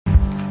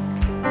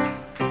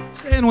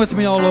Stand with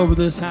me all over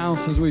this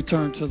house as we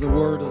turn to the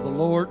word of the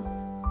Lord.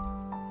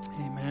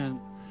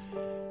 Amen.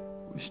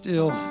 We're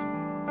still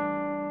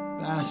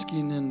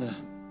basking in the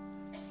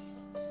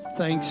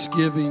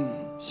Thanksgiving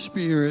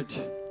spirit.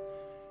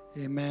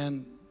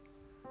 Amen.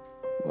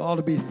 We ought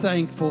to be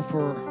thankful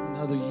for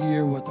another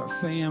year with our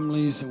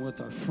families and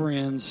with our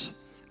friends.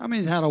 I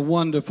mean, had a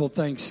wonderful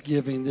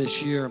Thanksgiving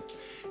this year.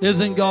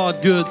 Isn't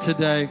God good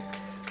today?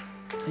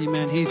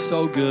 Amen. He's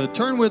so good.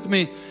 Turn with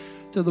me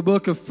to the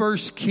book of 1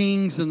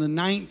 Kings in the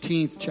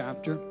 19th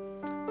chapter.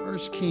 1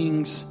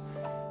 Kings,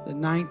 the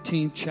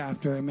 19th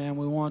chapter. Amen.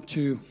 We want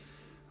to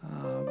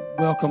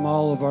welcome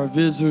all of our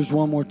visitors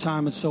one more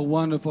time. It's so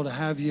wonderful to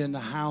have you in the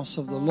house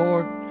of the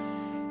Lord.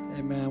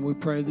 Amen. We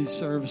pray these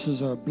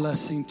services are a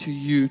blessing to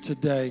you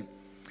today.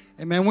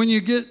 Amen. When you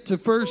get to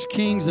 1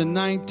 Kings, the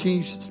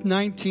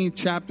 19th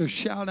chapter,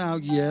 shout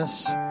out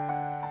yes.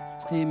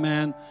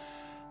 Amen.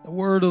 The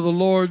word of the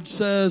Lord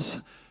says,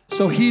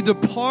 so he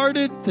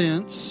departed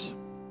thence,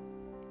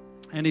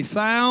 and he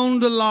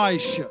found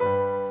Elisha,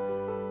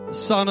 the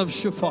son of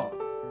Shaphat,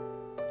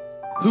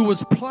 who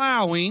was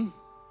plowing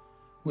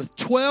with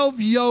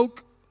 12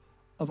 yoke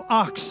of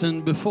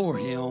oxen before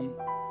him,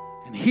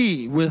 and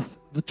he with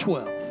the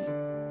 12th.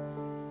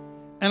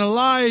 And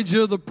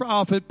Elijah the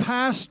prophet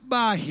passed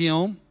by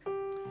him.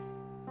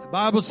 The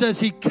Bible says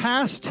he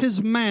cast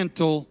his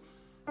mantle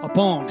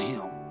upon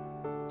him.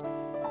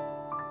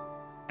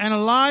 And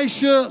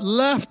Elisha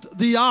left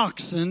the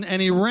oxen, and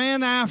he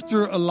ran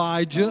after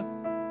Elijah.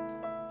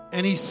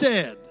 And he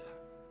said,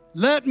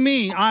 let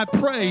me, I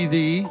pray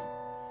thee,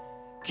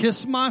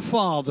 kiss my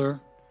father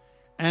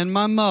and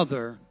my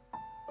mother,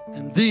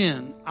 and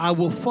then I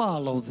will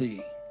follow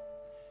thee.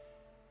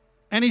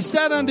 And he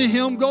said unto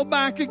him, go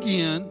back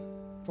again,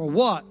 for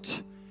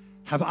what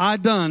have I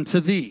done to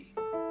thee?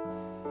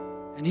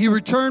 And he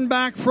returned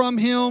back from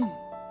him,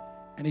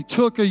 and he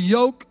took a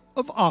yoke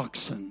of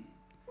oxen,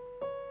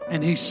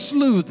 and he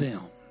slew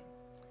them,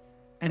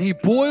 and he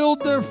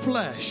boiled their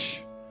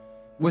flesh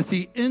with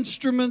the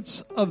instruments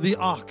of the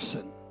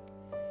oxen,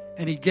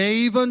 and he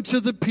gave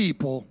unto the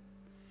people,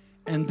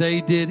 and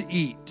they did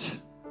eat.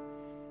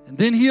 And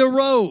then he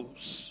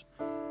arose,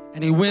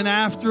 and he went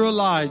after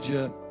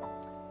Elijah,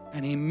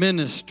 and he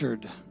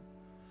ministered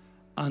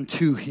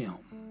unto him.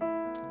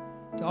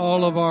 To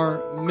all of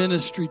our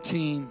ministry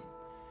team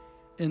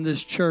in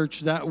this church,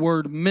 that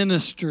word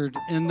ministered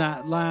in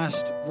that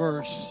last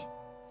verse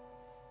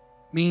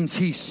means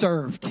he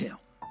served him.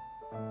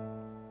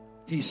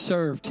 He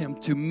served him.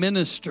 To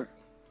minister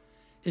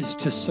is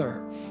to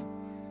serve.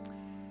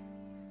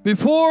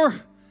 Before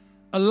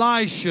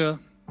Elisha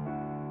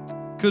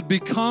could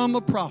become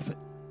a prophet,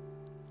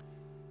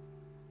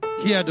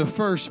 he had to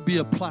first be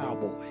a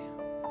plowboy.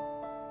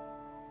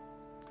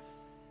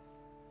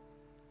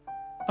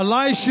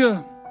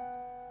 Elisha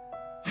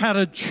had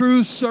a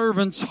true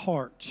servant's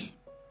heart.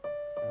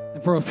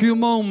 And for a few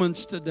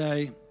moments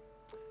today,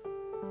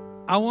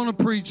 I want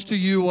to preach to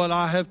you what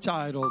I have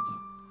titled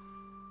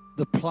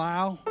The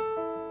Plow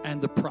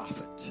and the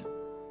Prophet.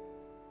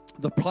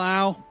 The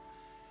Plow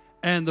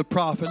and the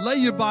Prophet. Lay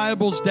your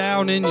Bibles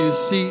down in your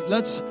seat.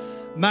 Let's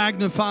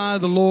magnify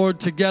the Lord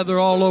together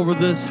all over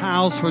this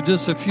house for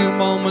just a few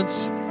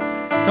moments.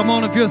 Come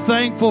on, if you're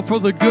thankful for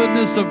the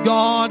goodness of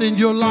God in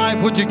your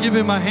life, would you give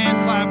him a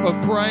hand clap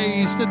of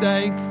praise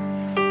today?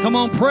 Come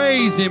on,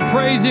 praise him.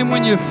 Praise him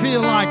when you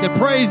feel like it.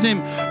 Praise him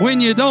when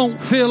you don't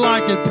feel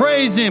like it.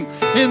 Praise him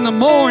in the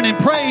morning.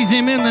 Praise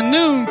him in the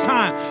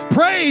noontime.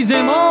 Praise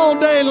him all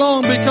day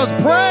long, because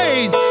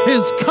praise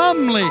is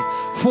comely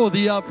for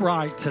the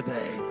upright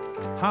today.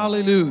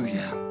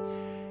 Hallelujah.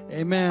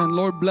 Amen.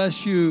 Lord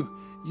bless you.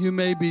 You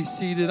may be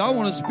seated. I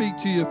want to speak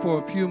to you for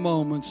a few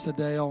moments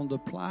today on the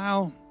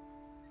plow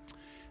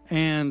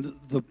and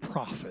the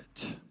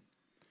prophet.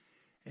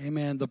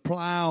 Amen. The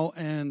plow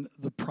and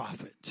the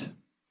prophet.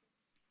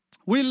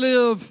 We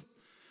live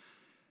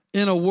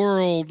in a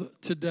world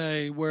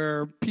today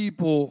where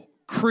people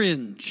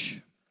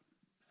cringe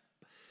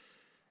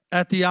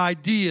at the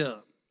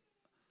idea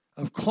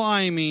of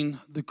climbing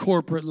the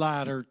corporate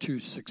ladder to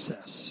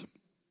success.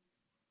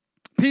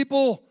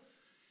 People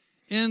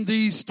in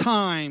these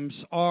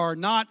times are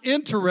not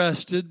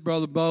interested,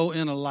 Brother Bo,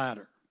 in a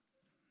ladder.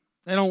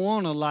 They don't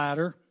want a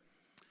ladder.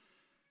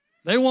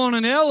 They want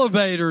an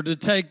elevator to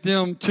take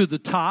them to the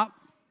top,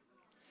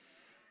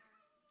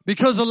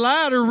 because a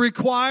ladder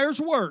requires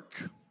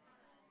work,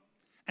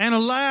 and a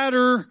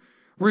ladder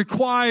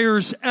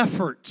requires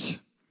effort.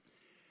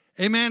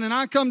 Amen. And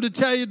I come to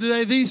tell you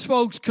today, these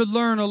folks could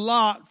learn a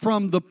lot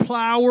from the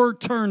plower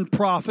turned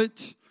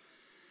prophet,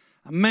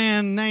 a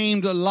man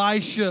named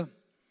Elisha,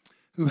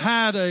 who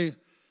had a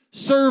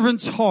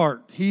servant's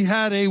heart. He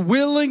had a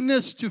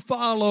willingness to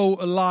follow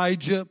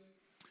Elijah,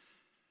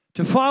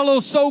 to follow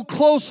so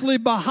closely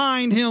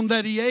behind him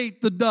that he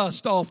ate the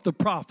dust off the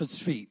prophet's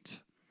feet.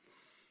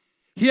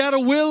 He had a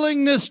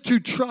willingness to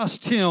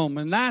trust him,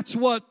 and that's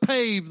what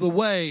paved the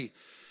way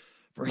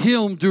for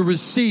him to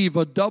receive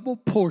a double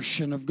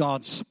portion of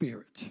God's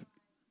Spirit.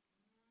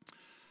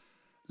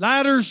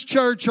 Ladders,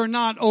 church, are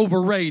not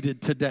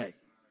overrated today.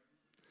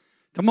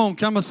 Come on, I'm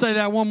going to say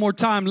that one more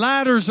time.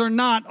 Ladders are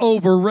not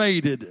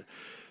overrated.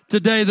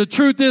 Today, the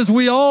truth is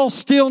we all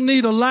still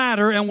need a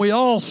ladder and we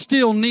all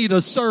still need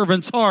a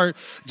servant's heart,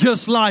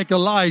 just like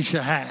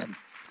Elijah had.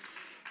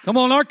 Come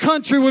on, our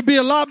country would be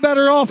a lot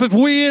better off if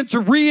we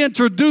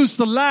reintroduced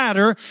the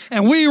ladder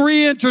and we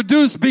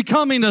reintroduced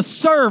becoming a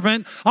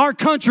servant. Our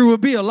country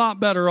would be a lot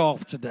better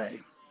off today.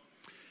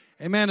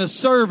 Amen. A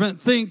servant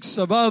thinks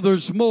of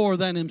others more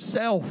than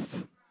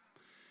himself.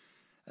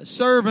 A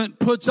servant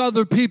puts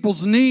other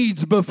people's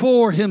needs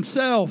before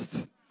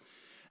himself.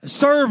 A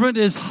servant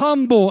is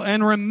humble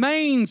and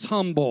remains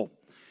humble.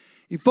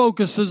 He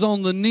focuses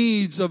on the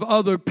needs of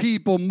other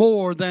people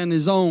more than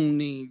his own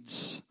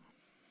needs.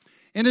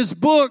 In his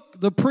book,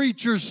 The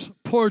Preacher's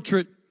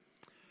Portrait,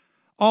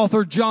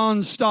 author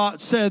John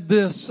Stott said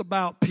this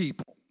about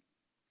people.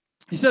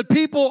 He said,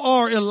 people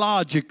are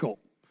illogical.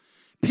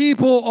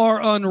 People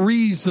are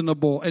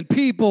unreasonable. And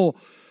people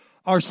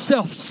are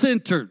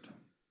self-centered.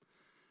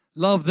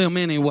 Love them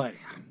anyway.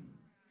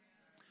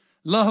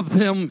 Love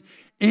them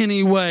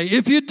anyway.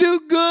 If you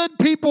do good,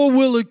 people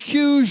will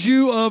accuse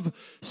you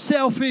of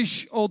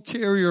selfish,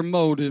 ulterior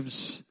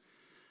motives.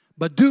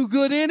 But do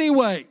good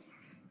anyway.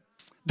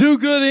 Do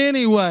good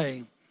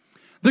anyway.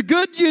 The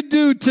good you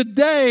do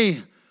today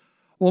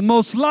will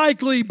most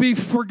likely be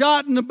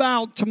forgotten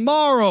about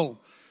tomorrow,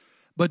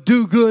 but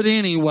do good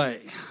anyway.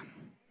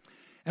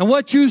 And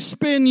what you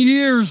spend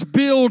years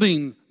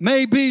building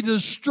may be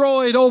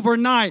destroyed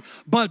overnight,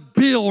 but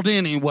build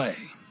anyway.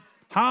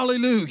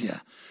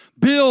 Hallelujah.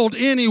 Build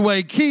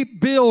anyway.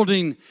 Keep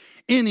building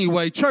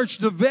anyway. Church,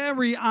 the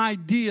very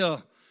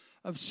idea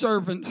of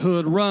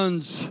servanthood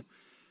runs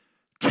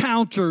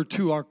counter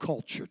to our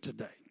culture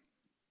today.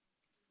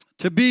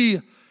 To be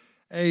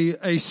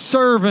a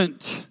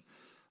servant,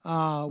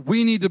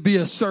 we need to be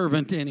a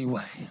servant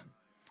anyway.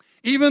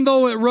 Even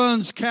though it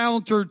runs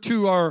counter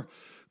to our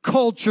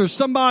culture,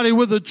 somebody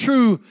with a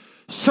true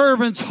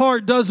servant's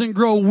heart doesn't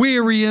grow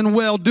weary in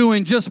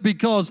well-doing just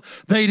because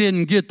they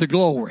didn't get the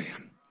glory.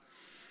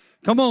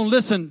 Come on,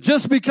 listen.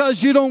 Just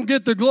because you don't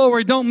get the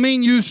glory don't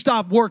mean you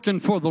stop working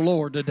for the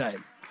Lord today.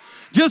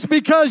 Just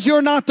because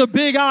you're not the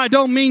big eye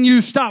don't mean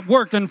you stop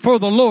working for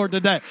the Lord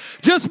today.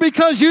 Just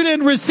because you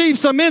didn't receive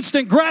some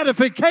instant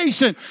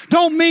gratification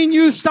don't mean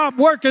you stop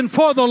working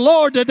for the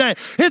Lord today.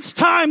 It's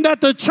time that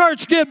the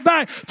church get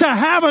back to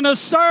having a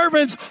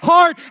servant's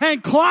heart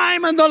and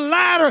climbing the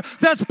ladder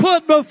that's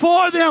put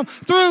before them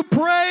through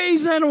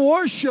praise and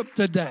worship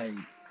today.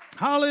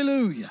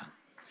 Hallelujah.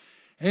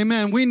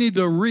 Amen. We need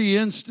to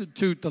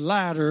reinstitute the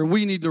ladder.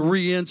 We need to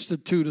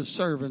reinstitute a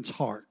servant's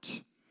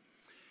heart.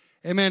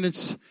 Amen.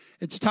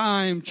 It's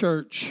time,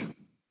 church,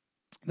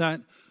 that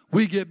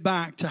we get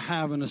back to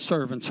having a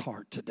servant's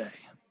heart today.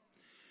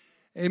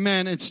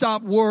 Amen. And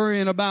stop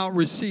worrying about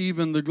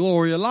receiving the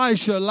glory.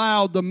 Elisha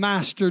allowed the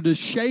master to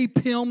shape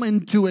him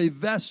into a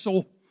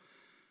vessel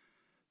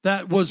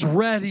that was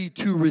ready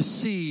to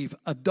receive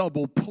a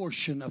double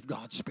portion of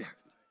God's Spirit.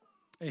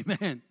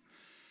 Amen.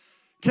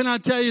 Can I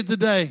tell you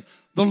today,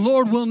 the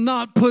Lord will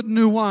not put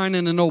new wine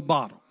in an old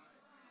bottle.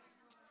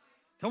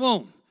 Come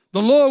on.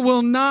 The Lord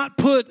will not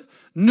put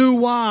new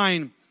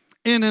wine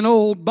in an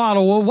old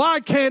bottle. Well,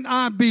 why can't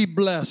I be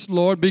blessed,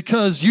 Lord?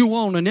 Because you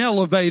want an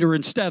elevator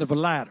instead of a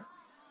ladder.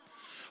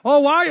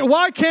 Oh,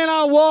 why can't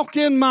I walk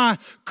in my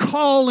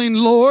calling,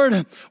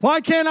 Lord? Why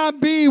can't I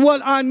be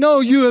what I know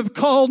you have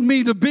called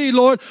me to be,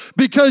 Lord?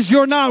 Because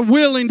you're not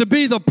willing to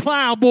be the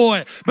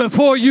plowboy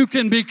before you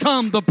can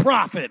become the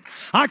prophet.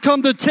 I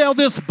come to tell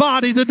this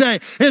body today,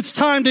 it's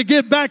time to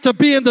get back to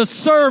being the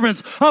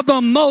servants of the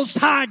Most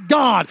High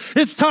God.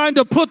 It's time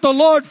to put the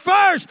Lord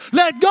first.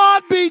 Let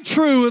God be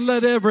true and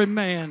let every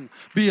man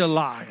be a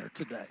liar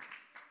today.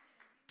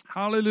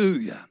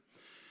 Hallelujah.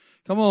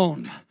 Come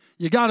on.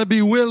 You got to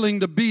be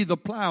willing to be the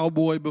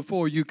plowboy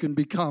before you can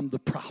become the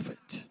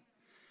prophet.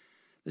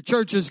 The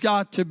church has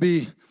got to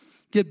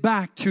get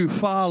back to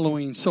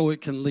following so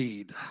it can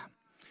lead.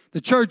 The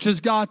church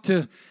has got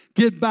to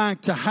get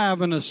back to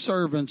having a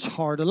servant's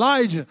heart.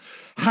 Elijah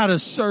had a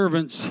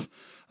servant's,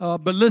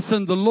 but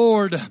listen, the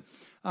Lord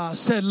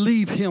said,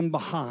 leave him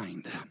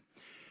behind.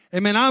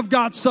 Amen. I've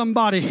got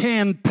somebody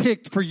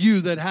handpicked for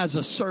you that has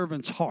a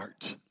servant's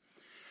heart.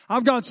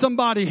 I've got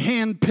somebody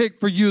handpicked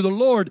for you. The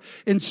Lord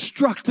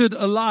instructed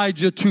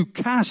Elijah to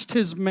cast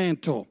his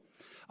mantle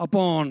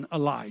upon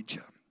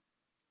Elijah.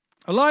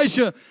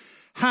 Elijah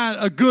had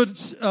a good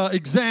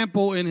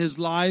example in his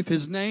life.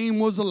 His name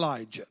was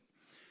Elijah.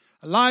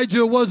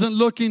 Elijah wasn't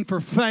looking for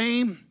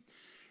fame.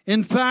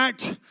 In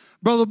fact,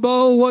 Brother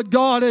Bo, what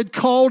God had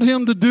called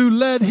him to do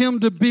led him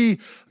to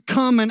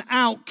become an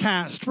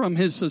outcast from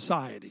his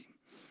society.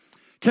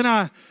 Can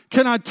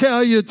I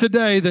tell you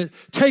today that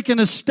taking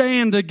a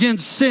stand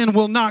against sin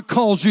will not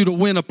cause you to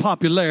win a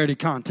popularity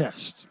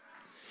contest?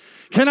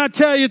 Can I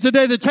tell you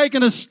today that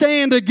taking a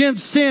stand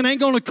against sin ain't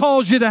going to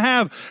cause you to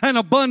have an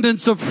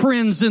abundance of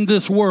friends in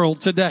this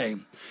world today?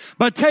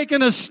 But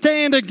taking a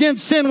stand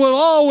against sin will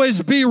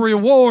always be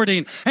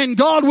rewarding. And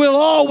God will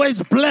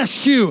always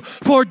bless you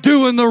for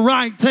doing the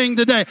right thing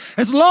today.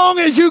 As long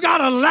as you got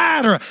a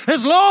ladder,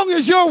 as long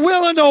as you're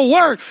willing to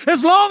work,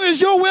 as long as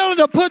you're willing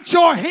to put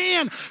your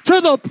hand to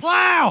the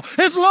plow,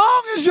 as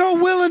long as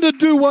you're willing to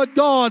do what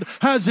God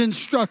has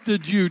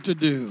instructed you to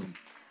do.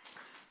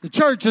 The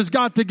church has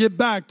got to get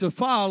back to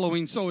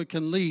following so it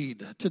can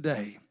lead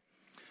today.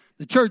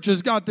 The church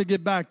has got to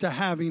get back to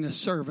having a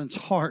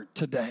servant's heart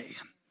today.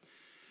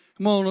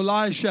 Come on,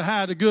 Elisha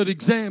had a good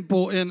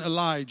example in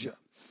Elijah.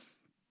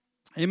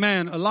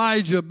 Amen.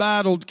 Elijah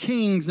battled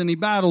kings and he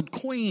battled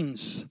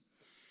queens.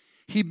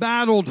 He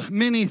battled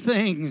many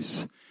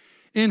things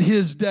in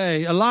his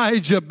day.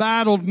 Elijah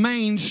battled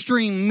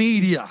mainstream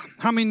media.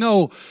 How many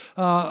know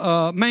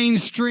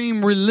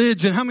mainstream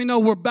religion? How many know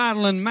we're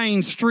battling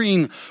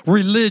mainstream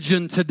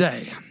religion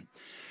today?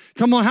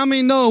 Come on, how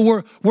many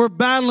know we're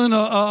battling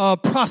a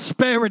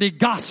prosperity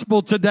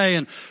gospel today,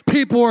 and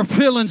people are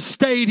filling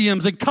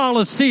stadiums and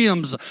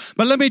coliseums.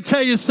 But let me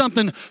tell you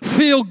something,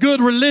 feel good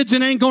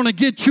religion ain't going to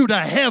get you to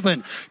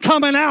heaven.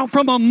 Coming out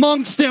from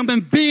amongst them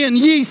and being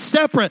ye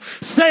separate,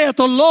 saith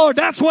the Lord,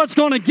 that's what's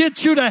going to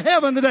get you to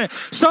heaven today.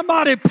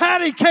 Somebody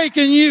patty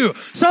caking you,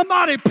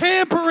 somebody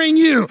pampering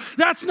you,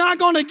 that's not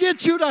going to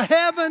get you to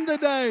heaven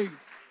today.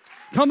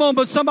 Come on,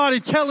 but somebody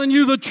telling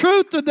you the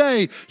truth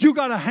today. You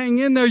got to hang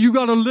in there. You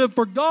got to live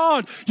for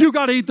God. You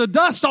got to eat the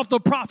dust off the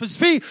prophet's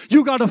feet.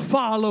 You got to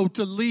follow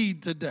to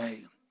lead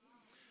today.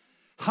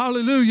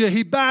 Hallelujah.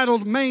 He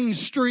battled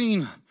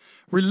mainstream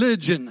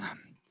religion.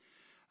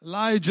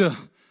 Elijah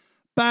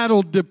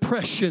battled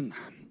depression.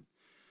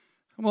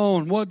 Come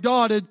on, what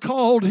God had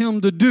called him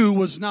to do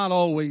was not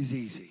always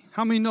easy.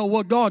 How many know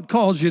what God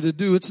calls you to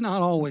do? It's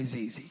not always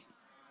easy.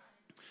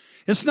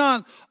 It's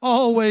not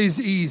always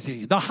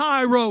easy. The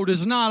high road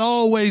is not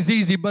always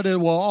easy, but it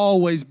will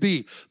always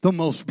be the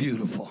most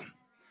beautiful.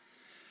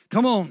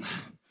 Come on.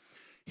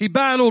 He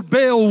battled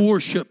Baal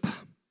worship.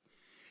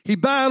 He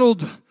battled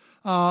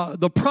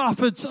the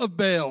prophets of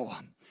Baal.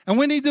 And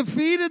when he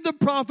defeated the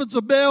prophets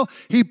of Baal,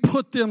 he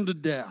put them to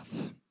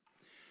death.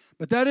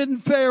 But that didn't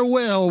fare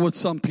well with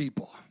some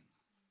people.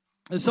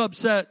 This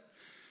upset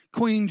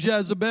Queen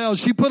Jezebel.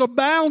 She put a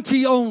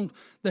bounty on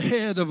the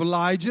head of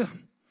Elijah.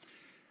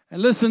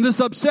 And listen, this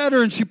upset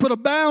her, and she put a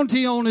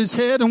bounty on his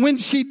head. And when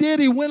she did,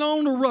 he went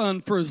on to run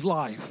for his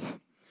life.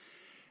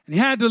 And he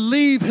had to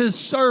leave his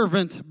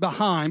servant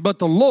behind. But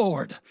the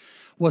Lord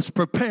was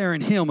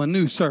preparing him a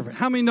new servant.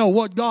 How many know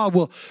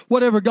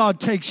whatever God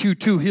takes you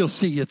to, he'll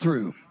see you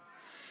through?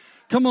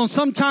 Come on,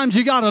 sometimes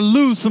you got to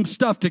lose some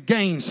stuff to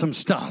gain some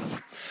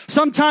stuff.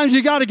 Sometimes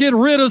you got to get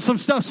rid of some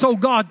stuff so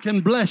God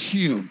can bless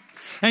you.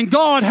 And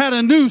God had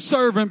a new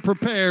servant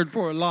prepared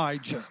for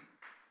Elijah.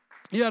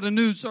 He had a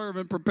new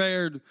servant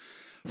prepared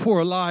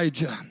for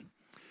Elijah.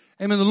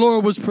 Amen. The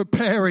Lord was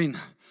preparing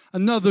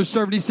another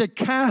servant. He said,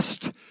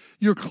 cast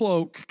your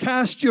cloak,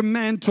 cast your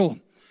mantle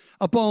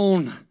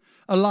upon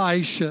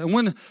Elisha. And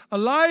when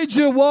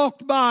Elijah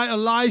walked by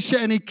Elisha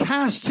and he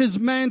cast his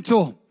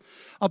mantle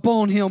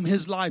upon him,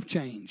 his life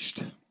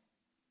changed.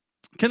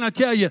 Can I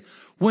tell you,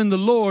 when the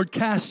Lord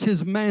casts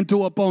his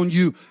mantle upon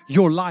you,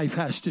 your life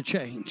has to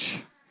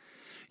change.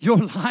 Your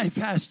life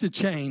has to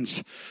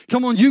change.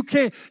 Come on, you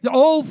can't,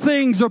 all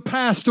things are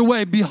passed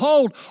away.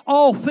 Behold,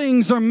 all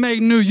things are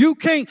made new. You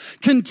can't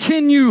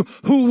continue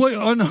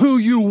who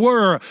you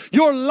were.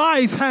 Your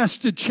life has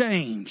to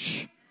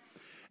change.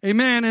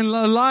 Amen. And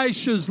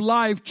Elisha's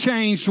life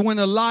changed when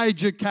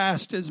Elijah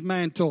cast his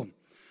mantle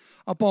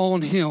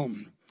upon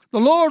him. The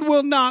Lord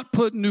will not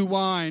put new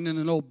wine in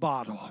an old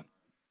bottle.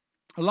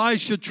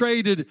 Elisha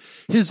traded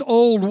his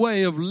old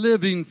way of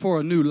living for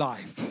a new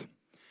life.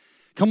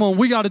 Come on,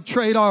 we got to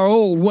trade our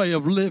old way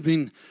of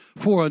living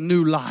for a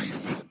new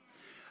life.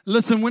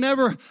 Listen,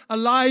 whenever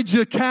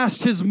Elijah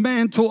cast his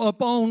mantle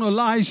upon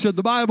Elisha,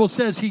 the Bible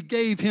says he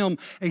gave him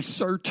a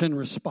certain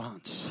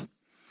response.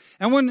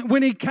 And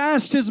when he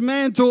cast his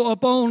mantle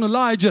upon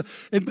Elijah,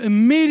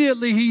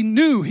 immediately he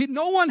knew.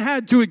 No one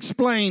had to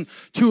explain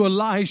to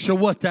Elisha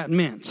what that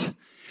meant.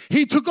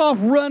 He took off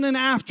running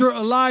after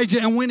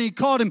Elijah, and when he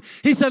caught him,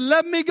 he said,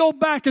 let me go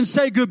back and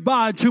say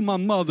goodbye to my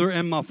mother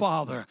and my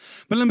father.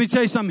 But let me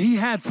tell you something, he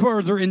had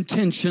further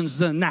intentions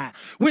than that.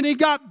 When he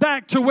got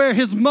back to where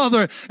his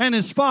mother and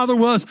his father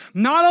was,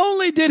 not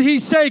only did he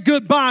say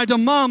goodbye to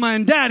mama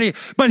and daddy,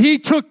 but he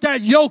took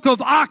that yoke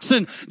of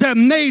oxen that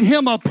made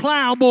him a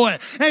plowboy,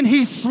 and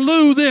he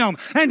slew them,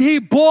 and he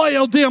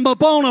boiled them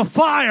upon a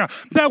fire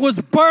that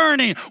was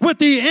burning with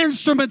the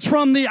instruments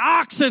from the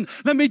oxen.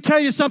 Let me tell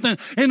you something,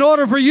 in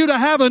order for you to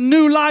have a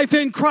new life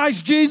in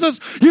Christ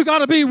Jesus, you got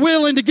to be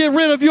willing to get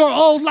rid of your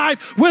old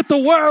life with the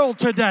world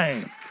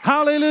today.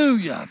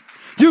 Hallelujah.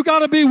 You got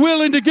to be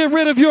willing to get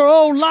rid of your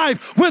old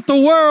life with the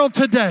world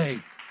today.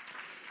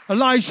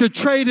 Elisha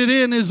traded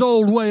in his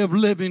old way of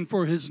living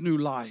for his new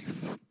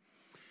life.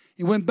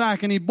 He went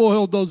back and he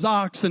boiled those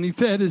oxen. He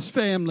fed his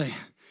family.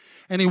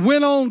 And he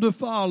went on to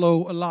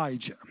follow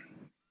Elijah.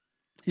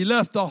 He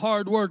left the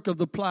hard work of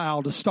the plow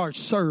to start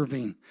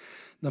serving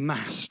the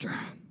master.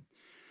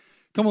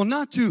 Come on,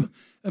 not to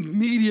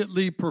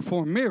immediately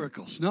perform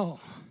miracles. No,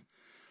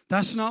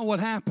 that's not what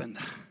happened.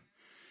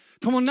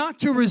 Come on, not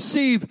to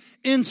receive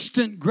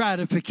instant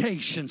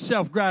gratification,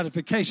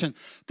 self-gratification.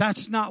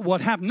 That's not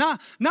what happened.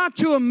 Not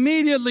to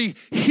immediately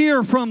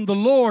hear from the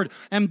Lord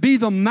and be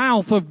the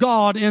mouth of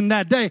God in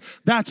that day.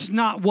 That's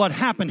not what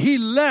happened. He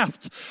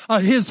left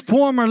his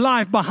former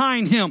life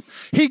behind him.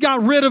 He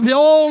got rid of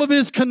all of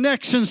his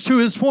connections to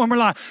his former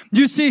life.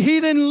 You see,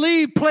 he didn't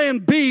leave plan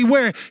B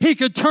where he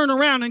could turn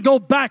around and go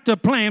back to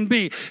plan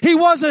B. He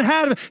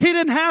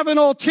didn't have an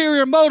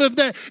ulterior motive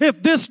that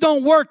if this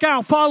don't work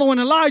out following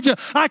Elijah,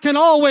 I can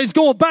always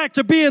go back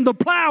to being the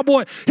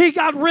plowboy. He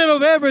got rid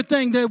of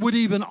everything that would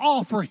even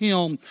offer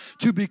him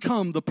to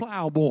become the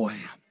plowboy.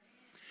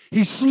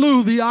 He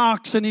slew the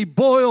ox and he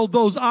boiled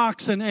those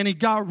oxen and he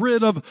got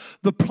rid of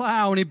the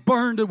plow and he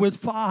burned it with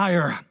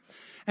fire.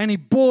 And he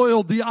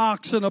boiled the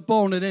oxen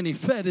upon it and he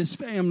fed his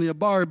family a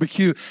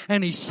barbecue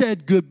and he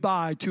said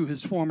goodbye to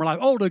his former life.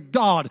 Oh, to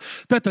God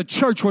that the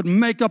church would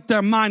make up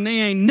their mind they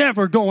ain't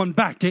never going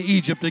back to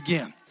Egypt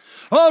again.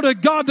 Oh, to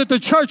God that the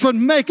church would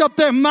make up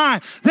their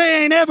mind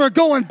they ain't ever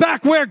going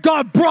back where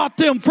God brought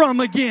them from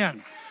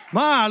again.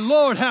 My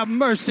Lord, have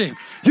mercy.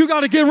 You got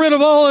to get rid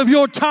of all of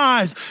your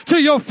ties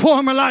to your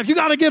former life. You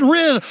got to get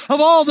rid of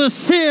all the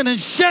sin and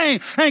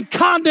shame and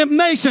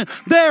condemnation.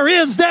 There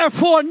is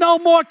therefore no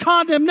more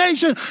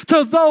condemnation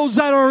to those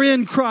that are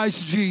in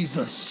Christ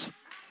Jesus.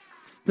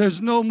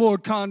 There's no more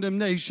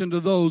condemnation to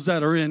those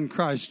that are in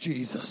Christ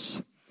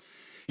Jesus.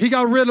 He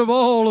got rid of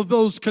all of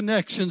those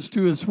connections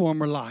to his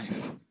former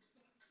life.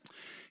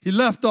 He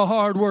left the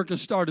hard work and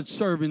started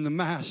serving the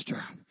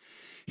master.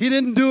 He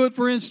didn't do it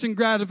for instant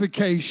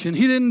gratification.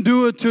 He didn't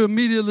do it to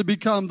immediately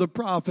become the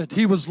prophet.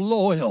 He was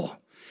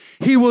loyal.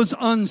 He was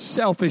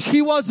unselfish.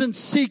 He wasn't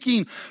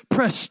seeking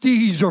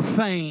prestige or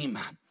fame.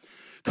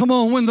 Come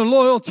on, when the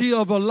loyalty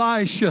of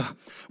Elisha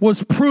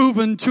was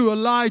proven to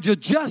Elijah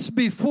just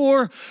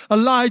before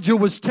Elijah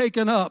was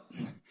taken up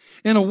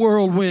in a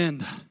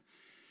whirlwind,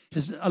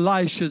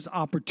 Elisha's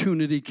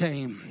opportunity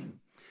came.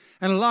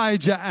 And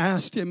Elijah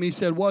asked him, he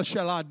said, what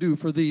shall I do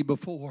for thee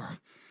before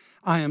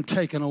I am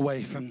taken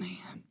away from thee?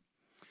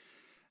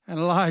 And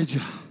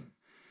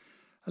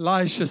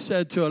Elisha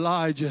said to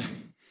Elijah,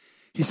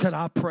 he said,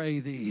 I pray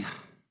thee.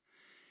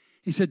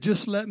 He said,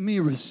 just let me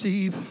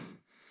receive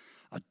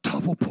a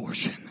double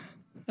portion.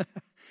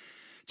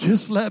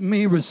 Just let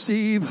me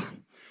receive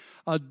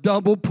a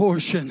double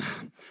portion.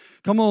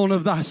 Come on,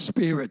 of thy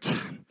spirit.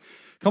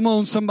 Come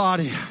on,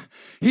 somebody.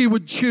 He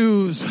would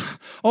choose,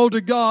 oh, to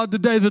God,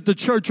 today that the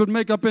church would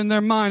make up in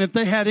their mind, if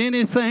they had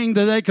anything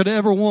that they could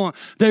ever want,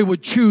 they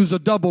would choose a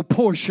double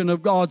portion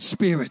of God's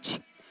Spirit.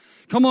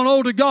 Come on,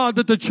 oh, to God,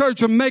 that the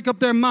church would make up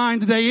their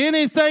mind today.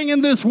 Anything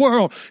in this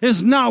world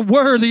is not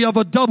worthy of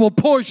a double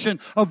portion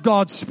of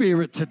God's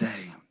Spirit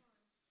today.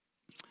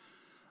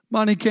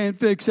 Money can't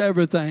fix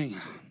everything.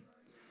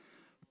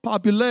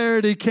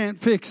 Popularity can't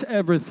fix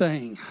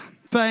everything.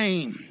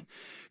 Fame,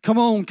 come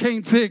on,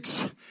 can't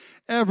fix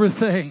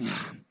everything.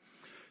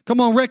 Come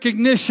on,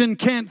 recognition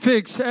can't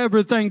fix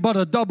everything, but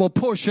a double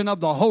portion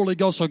of the Holy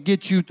Ghost will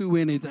get you through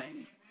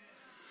anything.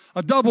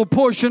 A double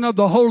portion of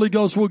the Holy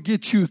Ghost will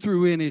get you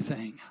through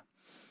anything.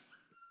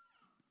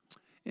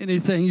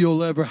 Anything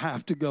you'll ever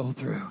have to go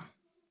through.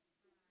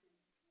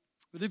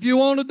 But if you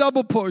want a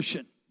double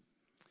portion,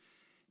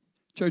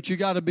 church, you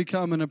got to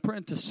become an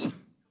apprentice.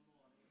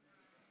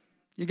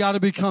 You got to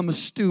become a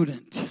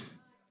student.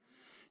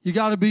 You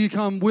got to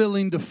become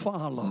willing to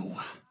follow.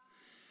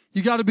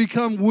 You got to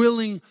become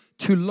willing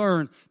to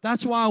learn.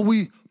 That's why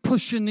we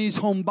push in these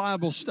home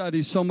Bible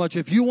studies so much.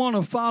 If you want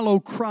to follow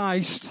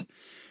Christ,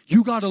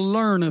 you got to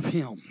learn of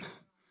him.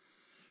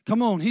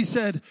 Come on, he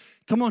said,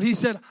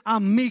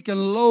 I'm meek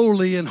and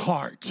lowly in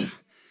heart.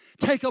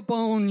 Take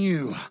upon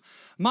you.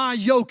 My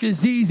yoke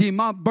is easy,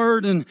 my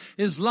burden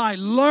is light.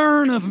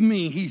 Learn of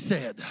me, he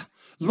said.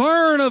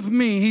 Learn of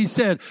me, he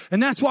said.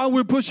 And that's why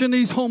we're pushing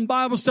these home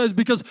Bible studies,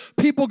 because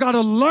people got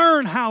to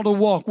learn how to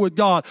walk with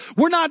God.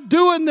 We're not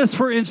doing this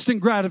for instant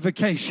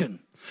gratification.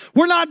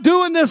 We're not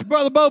doing this,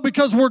 Brother Bo,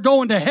 because we're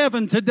going to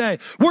heaven today.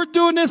 We're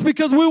doing this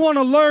because we want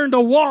to learn to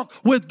walk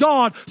with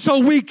God so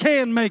we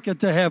can make it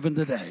to heaven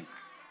today.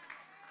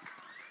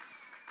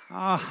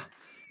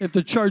 If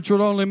the church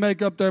would only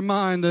make up their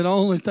mind that the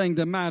only thing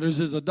that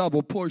matters is a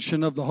double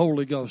portion of the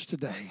Holy Ghost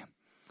today.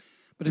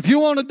 But if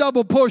you want a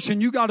double portion,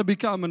 you got to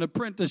become an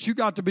apprentice. You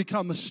got to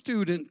become a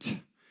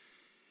student.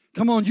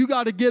 Come on, you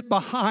got to get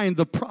behind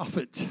the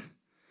prophet.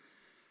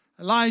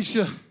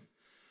 Elisha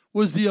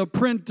was the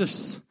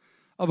apprentice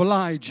of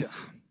Elijah.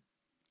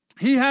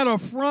 He had a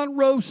front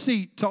row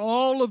seat to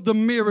all of the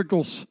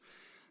miracles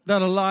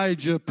that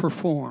Elijah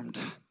performed.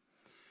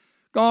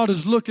 God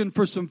is looking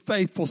for some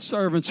faithful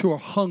servants who are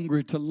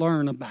hungry to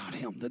learn about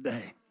him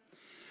today.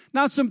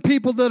 Not some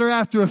people that are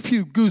after a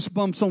few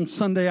goosebumps on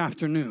Sunday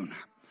afternoon.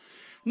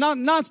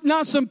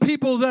 Not some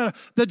people that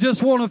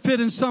just want to fit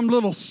in some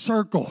little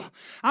circle.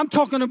 I'm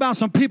talking about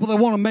some people that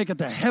want to make it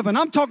to heaven.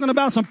 I'm talking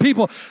about some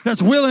people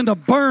that's willing to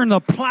burn the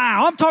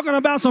plow. I'm talking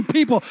about some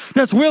people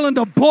that's willing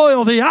to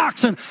boil the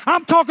oxen.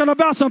 I'm talking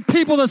about some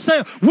people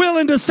that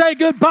willing to say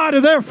goodbye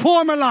to their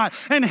former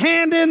life and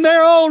hand in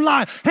their old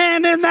life,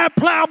 hand in that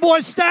plowboy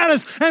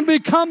status and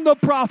become the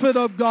prophet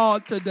of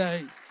God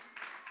today.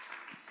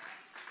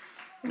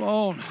 Come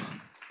on.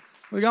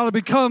 We got to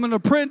become an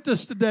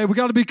apprentice today. We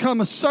got to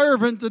become a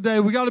servant today.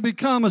 We got to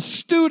become a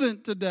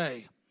student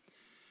today.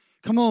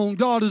 Come on,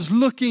 God is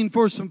looking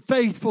for some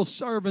faithful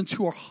servants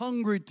who are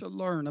hungry to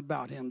learn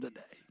about Him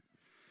today.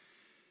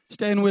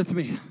 Stand with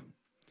me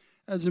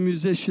as the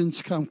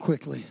musicians come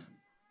quickly.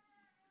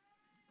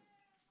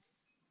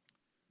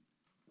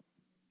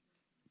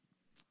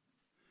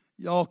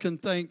 Y'all can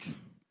thank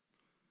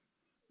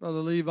Brother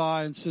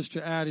Levi and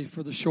Sister Addie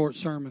for the short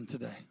sermon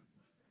today.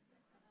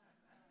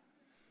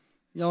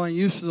 Y'all ain't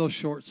used to those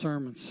short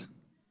sermons.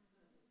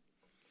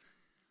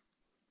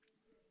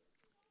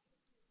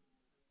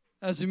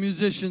 As the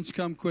musicians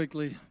come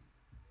quickly,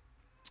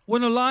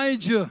 when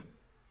Elijah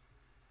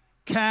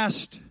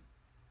cast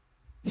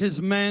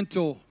his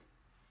mantle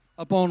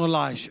upon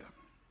Elisha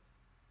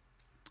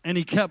and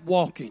he kept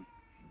walking,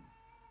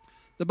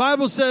 the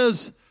Bible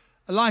says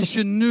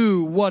Elisha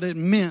knew what it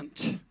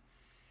meant,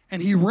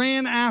 and he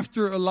ran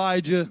after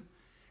Elijah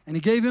and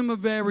he gave him a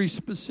very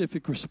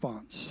specific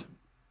response.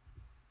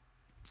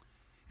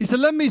 He said,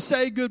 let me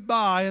say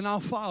goodbye and I'll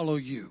follow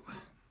you.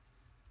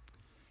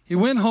 He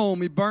went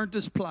home, he burnt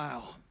his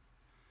plow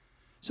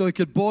so he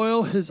could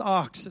boil his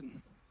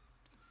oxen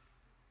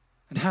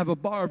and have a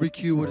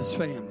barbecue with his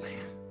family.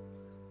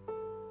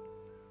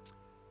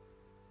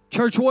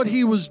 Church, what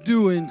he was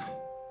doing,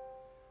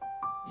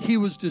 he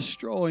was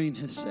destroying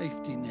his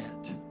safety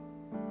net.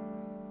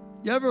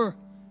 You ever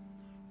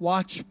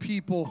watch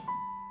people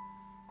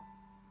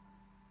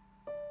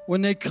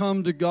when they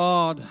come to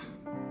God?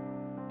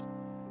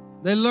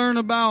 They learn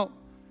about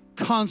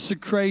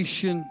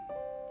consecration.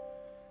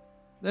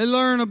 They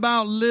learn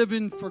about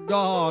living for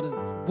God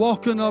and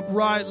walking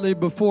uprightly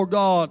before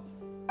God.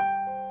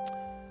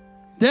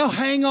 They'll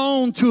hang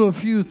on to a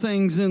few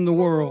things in the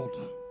world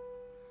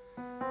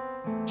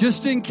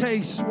just in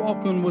case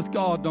walking with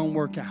God don't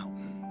work out.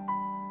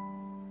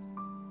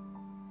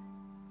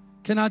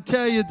 Can I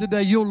tell you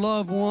today, you'll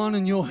love one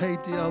and you'll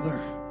hate the other.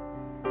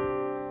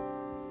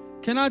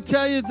 Can I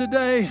tell you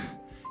today,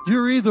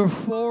 you're either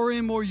for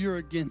Him or you're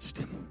against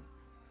Him.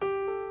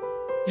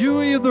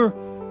 You either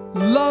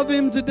love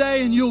Him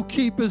today and you'll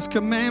keep His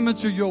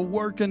commandments, or you're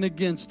working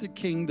against the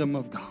kingdom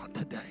of God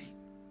today.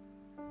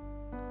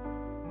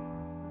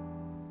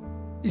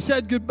 He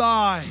said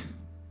goodbye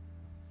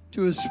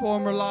to his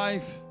former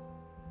life.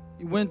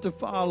 He went to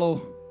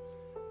follow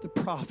the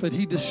prophet.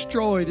 He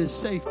destroyed his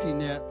safety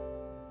net.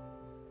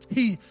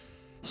 He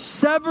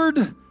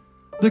severed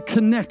the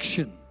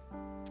connection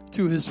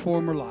to his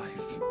former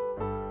life.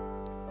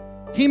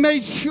 He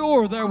made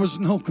sure there was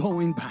no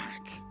going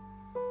back.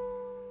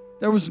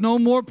 There was no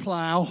more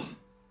plow.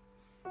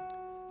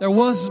 There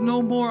was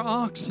no more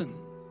oxen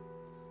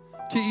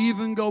to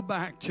even go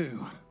back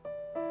to.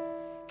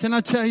 Can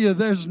I tell you,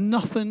 there's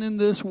nothing in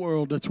this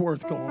world that's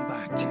worth going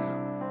back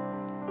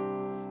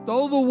to.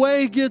 Though the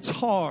way gets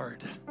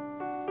hard,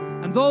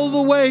 and though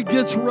the way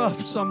gets rough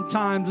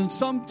sometimes, and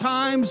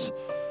sometimes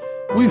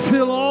we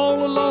feel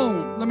all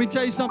alone. Let me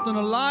tell you something.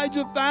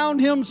 Elijah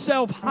found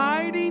himself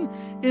hiding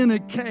in a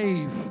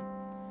cave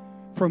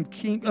from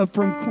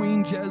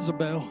Queen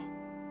Jezebel,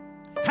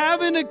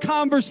 having a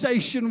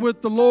conversation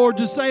with the Lord,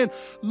 just saying,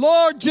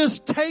 Lord,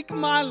 just take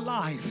my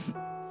life.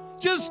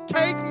 Just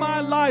take my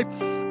life.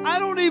 I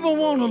don't even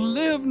want to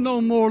live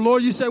no more,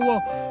 Lord. You say, well,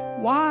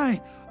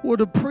 why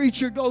would a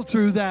preacher go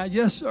through that?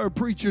 Yes, sir,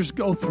 preachers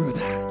go through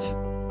that.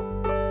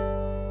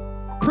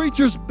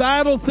 Preachers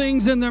battle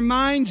things in their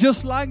mind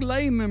just like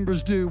lay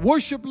members do.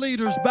 Worship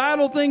leaders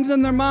battle things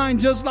in their mind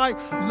just like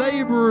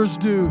laborers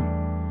do.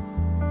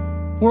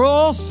 We're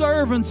all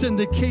servants in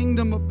the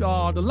kingdom of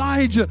God.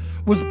 Elijah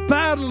was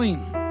battling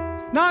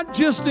not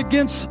just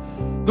against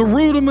the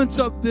rudiments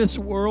of this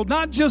world,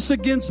 not just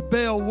against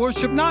Baal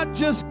worship, not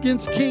just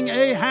against King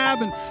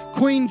Ahab and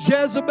Queen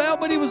Jezebel,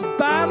 but he was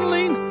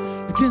battling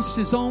against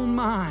his own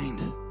mind.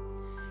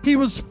 He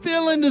was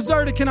feeling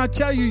deserted. Can I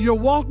tell you, your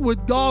walk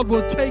with God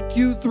will take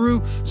you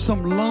through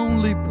some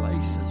lonely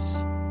places.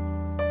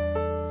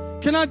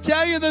 Can I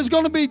tell you, there's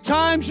going to be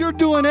times you're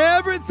doing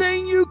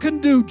everything you can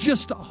do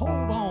just to hold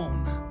on.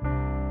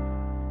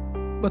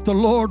 But the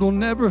Lord will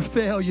never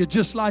fail you,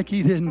 just like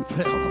He didn't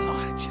fail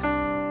Elijah.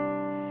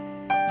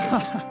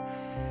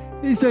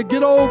 He said,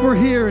 get over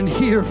here and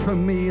hear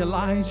from me,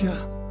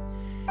 Elijah.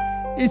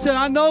 He said,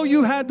 I know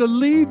you had to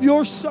leave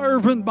your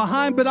servant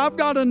behind, but I've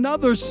got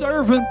another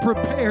servant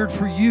prepared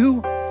for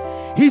you.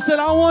 He said,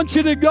 I want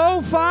you to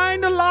go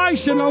find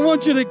Elisha, and I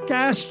want you to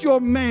cast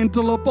your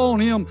mantle upon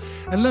him.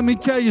 And let me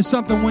tell you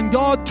something. When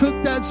God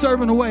took that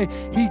servant away,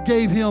 He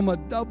gave him a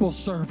double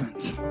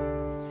servant.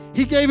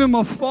 He gave him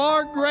a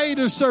far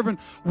greater servant,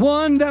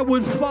 one that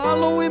would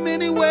follow him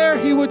anywhere.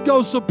 He would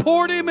go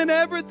support him in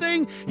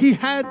everything he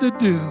had to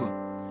do.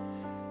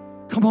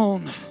 Come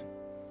on.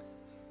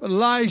 But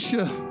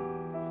Elisha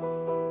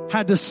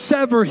had to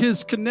sever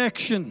his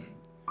connection.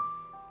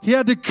 He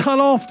had to cut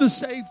off the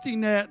safety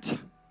net.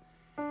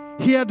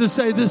 He had to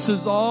say, this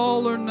is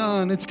all or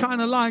none. It's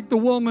kind of like the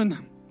woman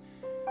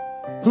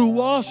who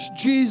washed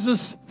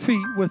Jesus'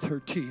 feet with her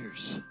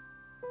tears.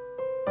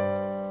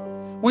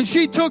 When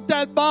she took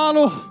that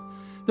bottle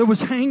that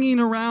was hanging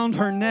around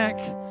her neck,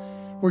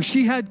 where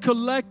she had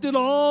collected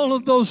all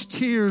of those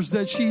tears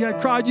that she had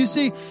cried. You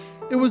see,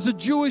 it was a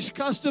Jewish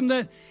custom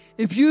that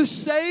if you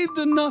saved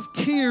enough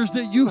tears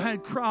that you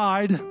had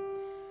cried,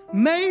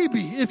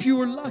 maybe, if you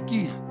were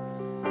lucky,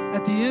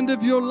 at the end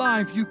of your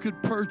life, you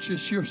could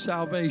purchase your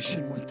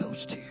salvation with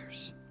those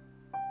tears.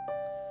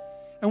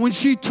 And when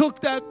she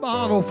took that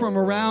bottle from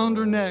around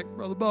her neck,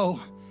 Brother Bo,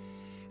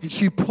 and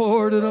she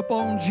poured it up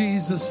on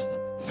Jesus'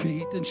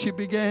 feet and she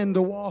began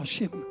to wash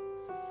him,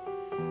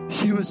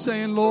 she was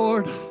saying,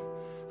 Lord,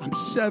 I'm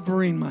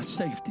severing my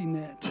safety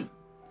net.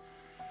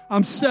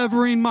 I'm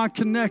severing my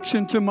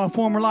connection to my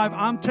former life.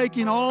 I'm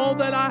taking all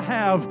that I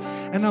have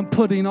and I'm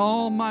putting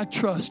all my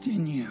trust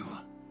in you.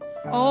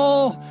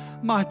 All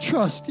my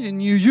trust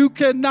in you. You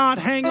cannot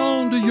hang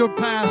on to your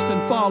past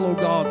and follow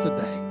God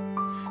today.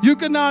 You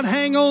cannot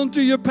hang on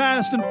to your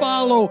past and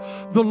follow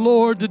the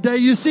Lord today.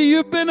 You see,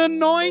 you've been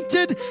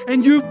anointed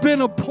and you've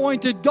been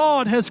appointed.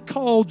 God has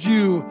called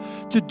you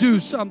to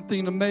do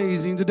something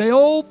amazing today.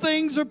 Old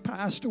things are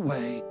passed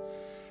away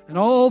and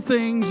all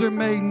things are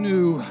made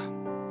new.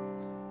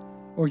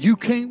 Or you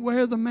can't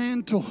wear the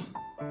mantle.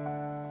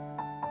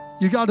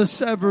 You got to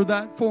sever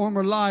that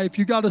former life.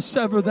 You got to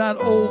sever that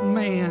old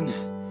man.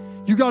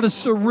 You got to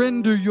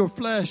surrender your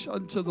flesh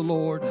unto the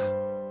Lord.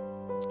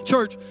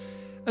 Church,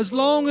 as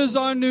long as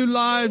our new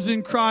lives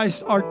in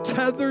Christ are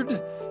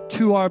tethered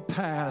to our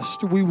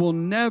past, we will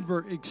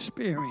never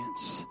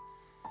experience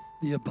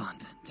the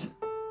abundant.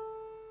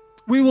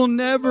 We will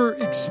never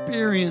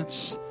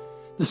experience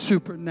the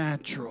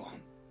supernatural.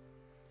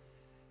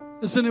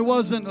 Listen, it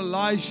wasn't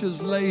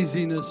Elisha's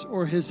laziness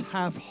or his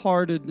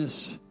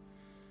half-heartedness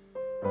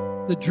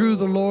that drew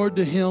the Lord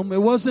to him. It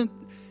wasn't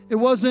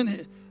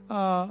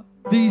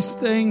these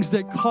things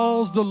that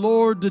caused the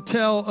Lord to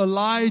tell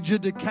Elijah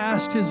to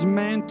cast his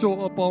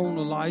mantle upon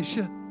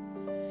Elisha.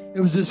 It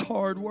was his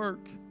hard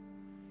work.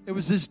 It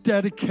was his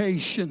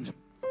dedication.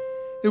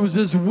 It was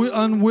his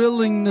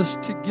unwillingness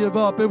to give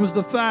up. It was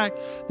the fact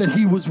that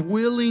he was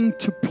willing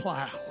to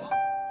plow.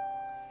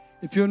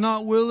 If you're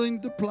not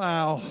willing to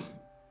plow,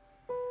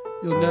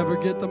 you'll never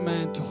get the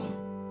mantle.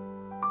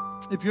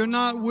 If you're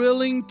not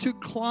willing to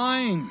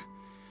climb,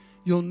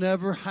 you'll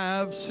never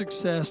have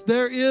success.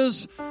 There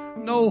is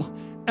no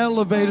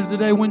elevator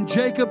today. When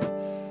Jacob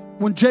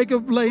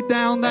laid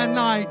down that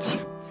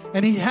night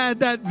and he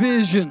had that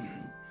vision,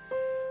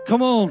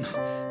 come on,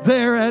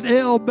 there at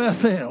El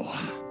Bethel.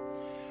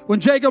 When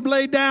Jacob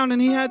laid down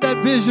and he had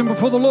that vision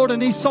before the Lord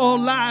and he saw a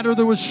ladder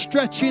that was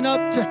stretching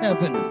up to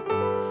heaven.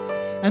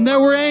 And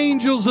there were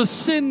angels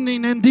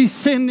ascending and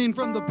descending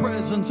from the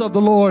presence of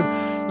the Lord.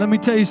 Let me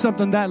tell you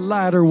something, that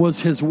ladder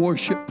was his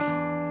worship.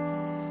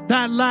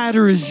 That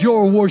ladder is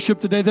your worship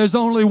today. There's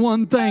only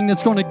one thing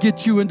that's going to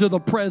get you into the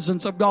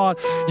presence of God.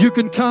 You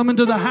can come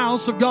into the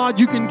house of God.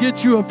 You can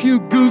get you a few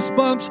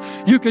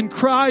goosebumps. You can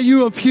cry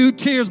you a few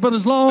tears. But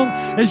as long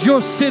as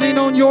you're sitting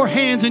on your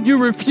hands and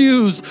you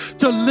refuse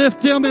to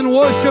lift them in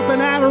worship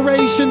and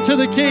adoration to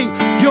the King,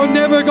 you're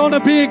never going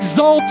to be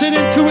exalted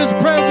into His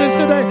presence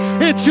today.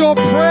 It's your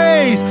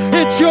praise.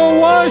 It's your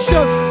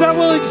worship that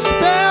will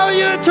expel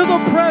you into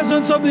the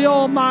presence of the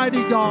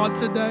Almighty God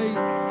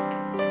today.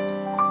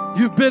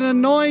 You've been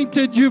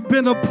anointed. You've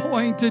been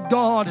appointed.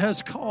 God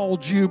has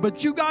called you.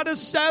 But you got to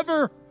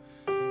sever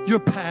your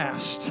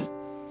past.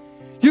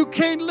 You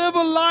can't live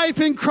a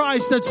life in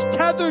Christ that's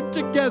tethered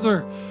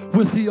together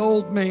with the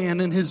old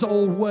man and his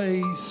old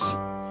ways.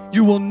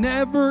 You will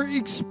never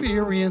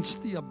experience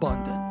the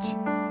abundant.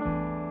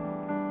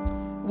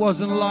 It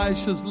wasn't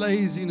Elisha's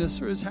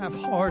laziness or his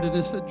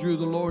half-heartedness that drew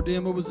the Lord to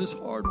him. It was his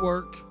hard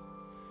work.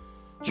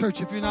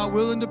 Church, if you're not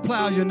willing to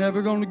plow, you're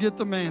never going to get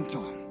the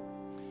mantle.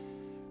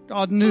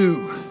 God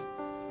knew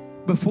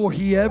before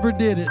He ever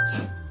did it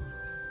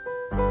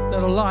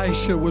that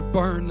Elisha would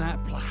burn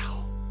that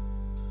plow.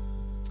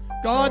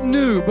 God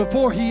knew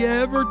before He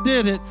ever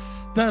did it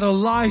that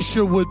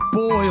Elisha would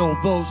boil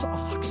those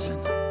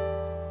oxen.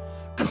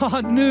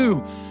 God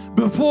knew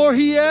before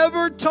He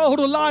ever told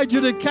Elijah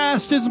to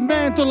cast his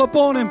mantle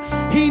upon him,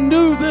 He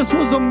knew this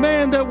was a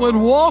man that would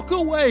walk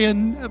away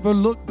and never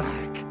look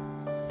back.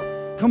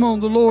 Come on,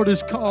 the Lord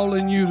is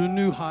calling you to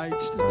new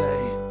heights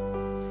today.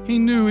 He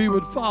knew He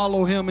would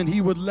follow Him and He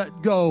would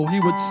let go.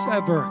 He would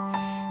sever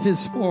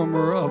his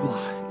former of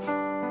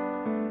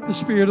life. The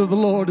Spirit of the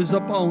Lord is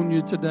upon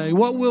you today.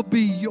 What will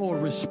be your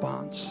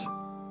response?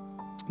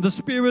 The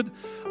Spirit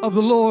of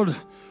the Lord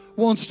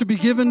wants to be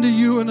given to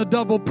you in a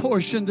double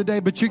portion today,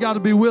 but you got to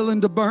be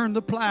willing to burn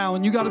the plow,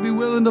 and you got to be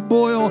willing to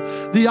boil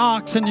the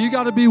ox, and you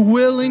got to be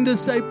willing to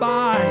say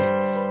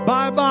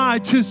bye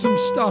to some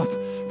stuff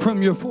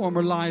from your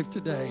former life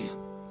today.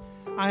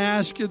 I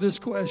ask you this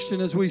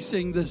question as we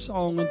sing this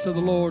song unto the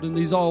Lord and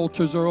these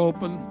altars are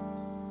open.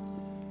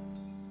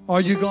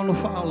 Are you going to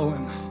follow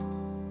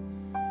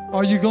Him?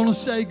 Are you going to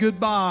say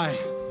goodbye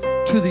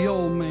to the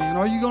old man?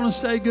 Are you going to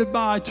say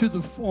goodbye to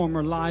the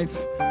former life?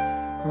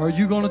 Or are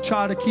you going to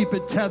try to keep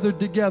it tethered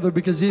together?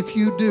 Because if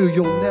you do,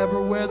 you'll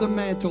never wear the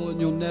mantle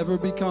and you'll never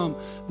become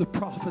the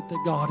prophet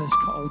that God has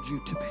called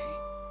you to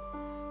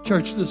be.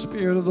 Church, the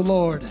Spirit of the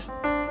Lord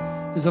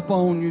is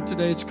upon you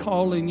today. It's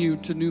calling you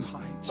to new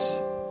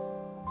heights.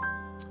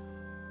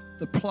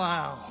 The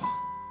plow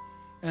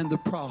and the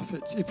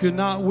prophet. If you're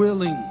not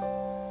willing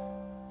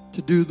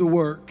to do the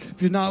work,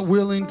 if you're not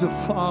willing to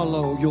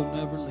follow, you'll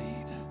never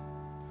lead.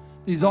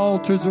 These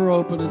altars are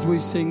open as we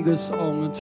sing this song.